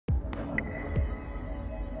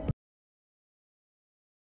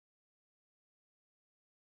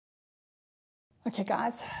Okay,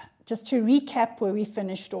 guys, just to recap where we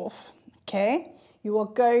finished off, okay, you are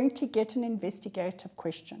going to get an investigative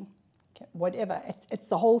question, okay, whatever. It's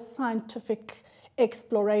the whole scientific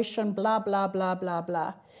exploration, blah, blah, blah, blah,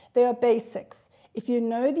 blah. They are basics. If you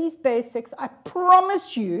know these basics, I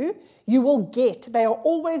promise you, you will get. They are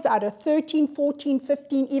always out of 13, 14,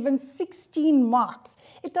 15, even 16 marks.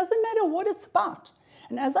 It doesn't matter what it's about.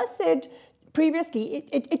 And as I said previously,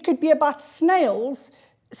 it could be about snails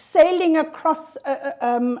sailing across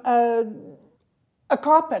a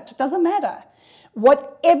carpet. It doesn't matter.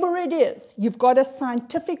 Whatever it is, you've got a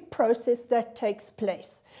scientific process that takes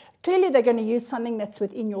place. Clearly, they're going to use something that's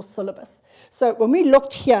within your syllabus. So when we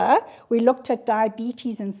looked here, we looked at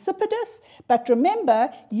diabetes insipidus. But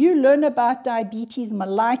remember, you learn about diabetes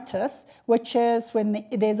mellitus, which is when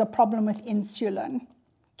there's a problem with insulin.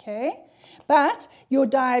 Okay? But your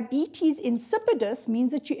diabetes insipidus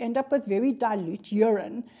means that you end up with very dilute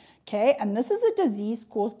urine. Okay, and this is a disease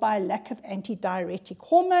caused by a lack of antidiuretic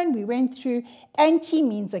hormone. We went through anti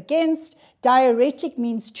means against, diuretic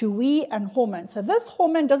means to wee, and hormone. So this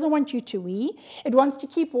hormone doesn't want you to wee. It wants to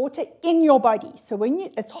keep water in your body. So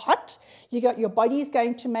when it's hot, your body is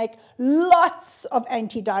going to make lots of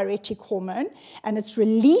antidiuretic hormone, and it's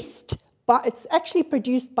released. But it's actually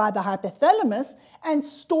produced by the hypothalamus and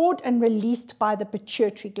stored and released by the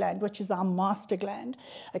pituitary gland, which is our master gland,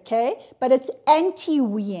 okay? But it's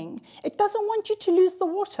anti-weeing. It doesn't want you to lose the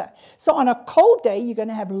water. So on a cold day, you're going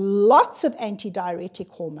to have lots of antidiuretic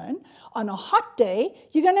hormone. On a hot day,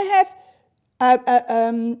 you're going to have,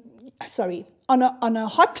 on a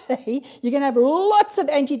hot day, you're going to have lots of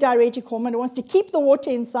antidiuretic hormone. It wants to keep the water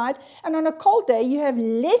inside. And on a cold day, you have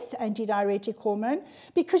less antidiuretic hormone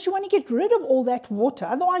because you want to get rid of all that water.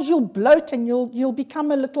 Otherwise, you'll bloat and you'll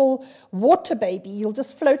become a little water baby. You'll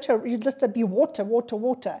just float, you'll just be water, water,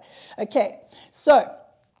 water. Okay, so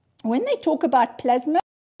when they talk about plasma,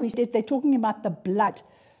 we said they're talking about the blood.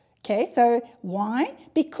 Okay, so why?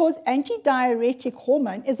 Because antidiuretic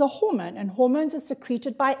hormone is a hormone, and hormones are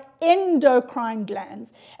secreted by endocrine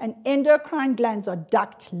glands. And endocrine glands are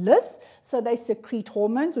ductless, so they secrete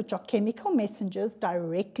hormones, which are chemical messengers,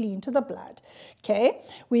 directly into the blood. Okay,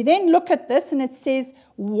 we then look at this, and it says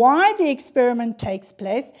why the experiment takes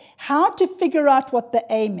place, how to figure out what the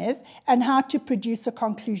aim is, and how to produce a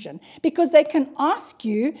conclusion. Because they can ask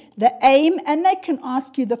you the aim, and they can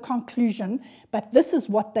ask you the conclusion, but this is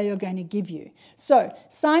what they are going to give you. So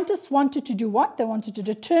scientists wanted to do what? They wanted to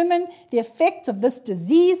determine the effect of this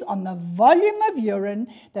disease on the volume of urine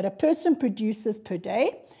that a person produces per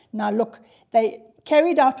day. Now look, they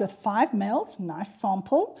carried out with 5 males, nice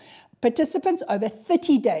sample, participants over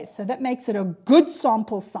 30 days. So that makes it a good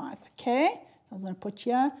sample size, okay? I was going to put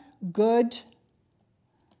here, good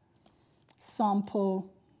sample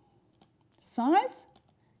size,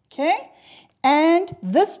 okay? And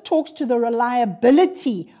this talks to the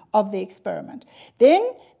reliability of the experiment. Then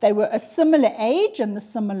they were a similar age and the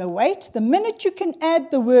similar weight. The minute you can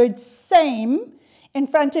add the word same in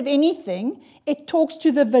front of anything, it talks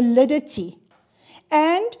to the validity.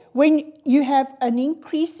 And when you have an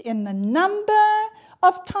increase in the number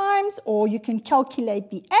of times, or you can calculate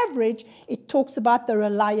the average, it talks about the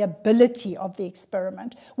reliability of the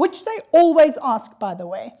experiment, which they always ask, by the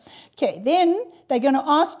way. Okay, then they're going to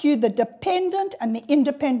ask you the dependent and the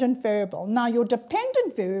independent variable. Now, your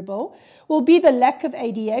dependent variable will be the lack of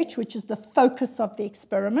ADH, which is the focus of the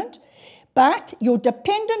experiment. But your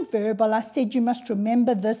dependent variable, I said you must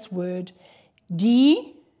remember this word,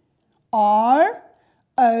 D-R-O-M-Y.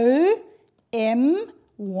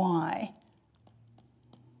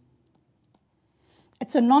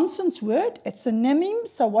 It's a nonsense word. It's a synonym.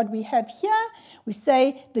 So what we have here, we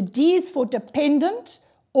say the D is for dependent,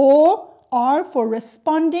 or R for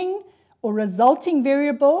responding or resulting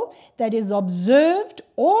variable that is observed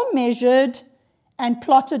or measured and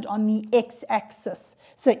plotted on the x-axis.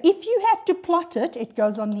 So if you have to plot it, it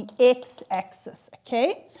goes on the x-axis,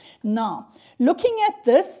 okay? Now, looking at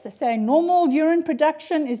this, say normal urine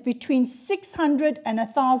production is between 600 and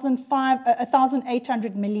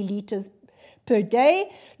 1,800 milliliters per day.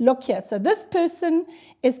 Look here, so this person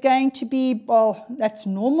is going to be, well, that's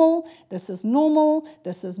normal, this is normal,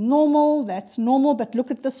 this is normal, that's normal, but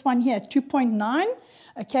look at this one here, 2.9,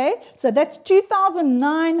 okay? So that's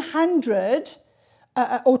 2,900,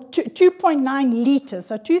 or 2.9 liters,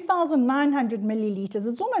 so 2,900 milliliters,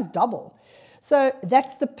 it's almost double. So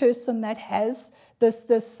that's the person that has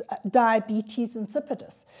this diabetes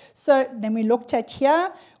insipidus. So then we looked at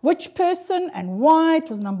here, which person and why. It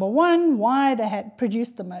was number 1, why they had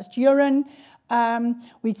produced the most urine.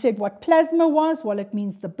 We said what plasma was. Well, it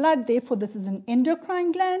means the blood. Therefore, this is an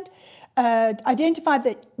endocrine gland. Identify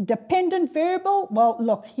the dependent variable. Well,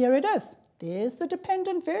 look, here it is. There's the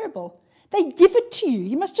dependent variable. They give it to you.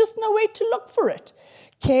 You must just know where to look for it.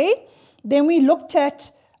 Okay. Then we looked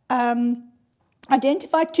at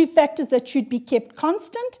identify 2 factors that should be kept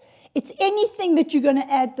constant. It's anything that you're going to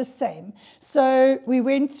add the same. So we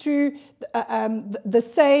went through the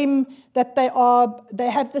same, that they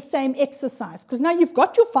have the same exercise. Because now you've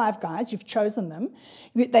got your 5 guys, you've chosen them.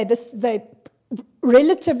 They're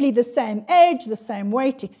relatively the same age, the same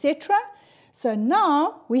weight, etc. So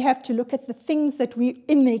now we have to look at the things that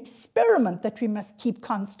in the experiment that we must keep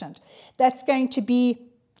constant. That's going to be,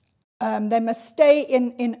 they must stay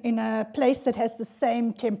in a place that has the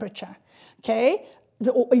same temperature, okay?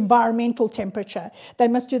 The environmental temperature. They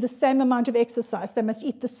must do the same amount of exercise. They must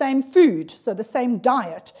eat the same food, so the same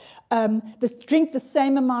diet. Drink the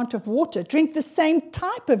same amount of water. Drink the same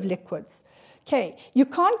type of liquids. Okay, you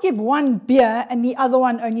can't give one beer and the other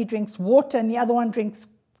one only drinks water and the other one drinks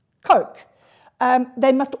Coke.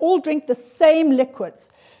 They must all drink the same liquids.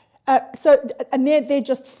 And they're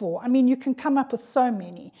just 4. I mean, you can come up with so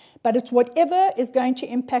many, but it's whatever is going to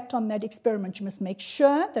impact on that experiment. You must make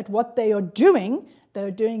sure that what they are doing,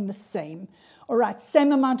 they're doing the same. All right,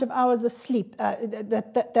 same amount of hours of sleep,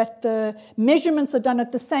 that the measurements are done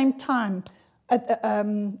at the same time,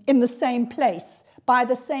 in the same place, by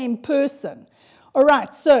the same person. All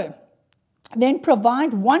right, so then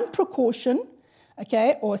provide one precaution,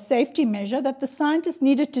 okay, or safety measure that the scientists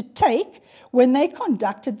needed to take when they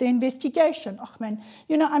conducted the investigation. Oh man,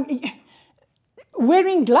 you know,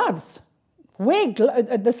 wearing gloves.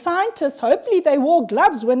 The scientists, hopefully they wore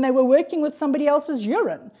gloves when they were working with somebody else's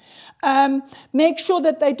urine. Make sure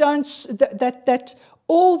that they don't, that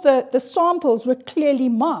all the samples were clearly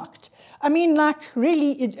marked. I mean, like,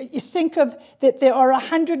 really, you think of that there are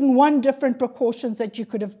 101 different precautions that you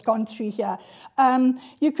could have gone through here.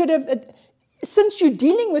 You could have, since you're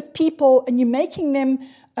dealing with people and you're making them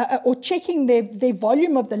or checking their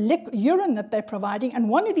volume of the urine that they're providing, and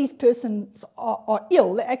one of these persons are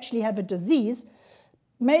ill, they actually have a disease,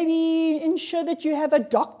 maybe ensure that you have a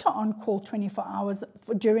doctor on call 24 hours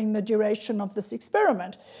during the duration of this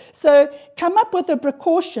experiment. So come up with a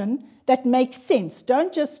precaution that makes sense.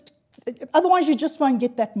 Don't just, otherwise you just won't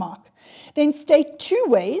get that mark. Then state 2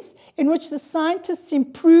 ways in which the scientists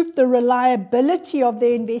improved the reliability of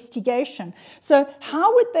their investigation. So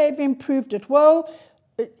how would they have improved it? Well,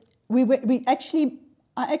 I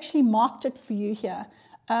actually marked it for you here.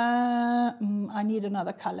 I need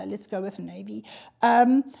another color. Let's go with navy.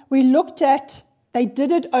 We looked at, they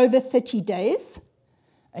did it over 30 days.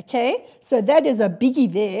 Okay, so that is a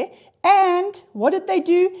biggie there. And what did they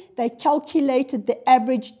do? They calculated the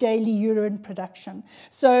average daily urine production.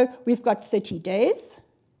 So we've got 30 days.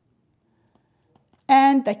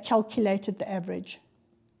 And they calculated the average.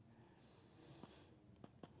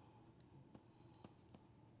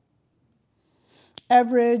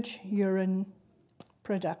 Average urine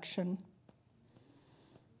production.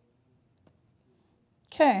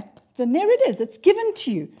 Okay, then there it is. It's given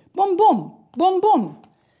to you. Boom, boom, boom, boom.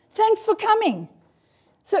 Thanks for coming.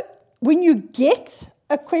 So when you get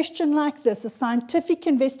a question like this, a scientific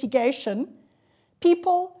investigation,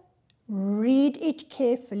 people read it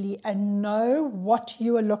carefully and know what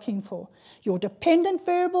you are looking for. Your dependent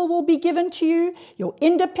variable will be given to you. Your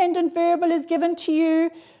independent variable is given to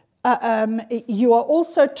you. You are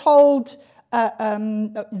also told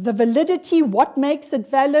the validity, what makes it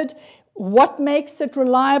valid, what makes it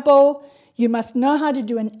reliable. You must know how to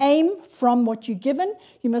do an aim from what you're given.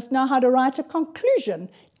 You must know how to write a conclusion.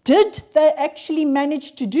 Did they actually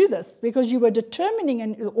manage to do this? Because you were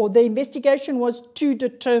determining, or the investigation was to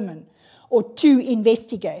determine or to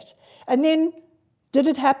investigate. And then, did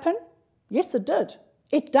it happen? Yes, it did.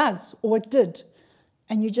 It does, or it did.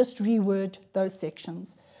 And you just reword those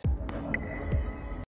sections.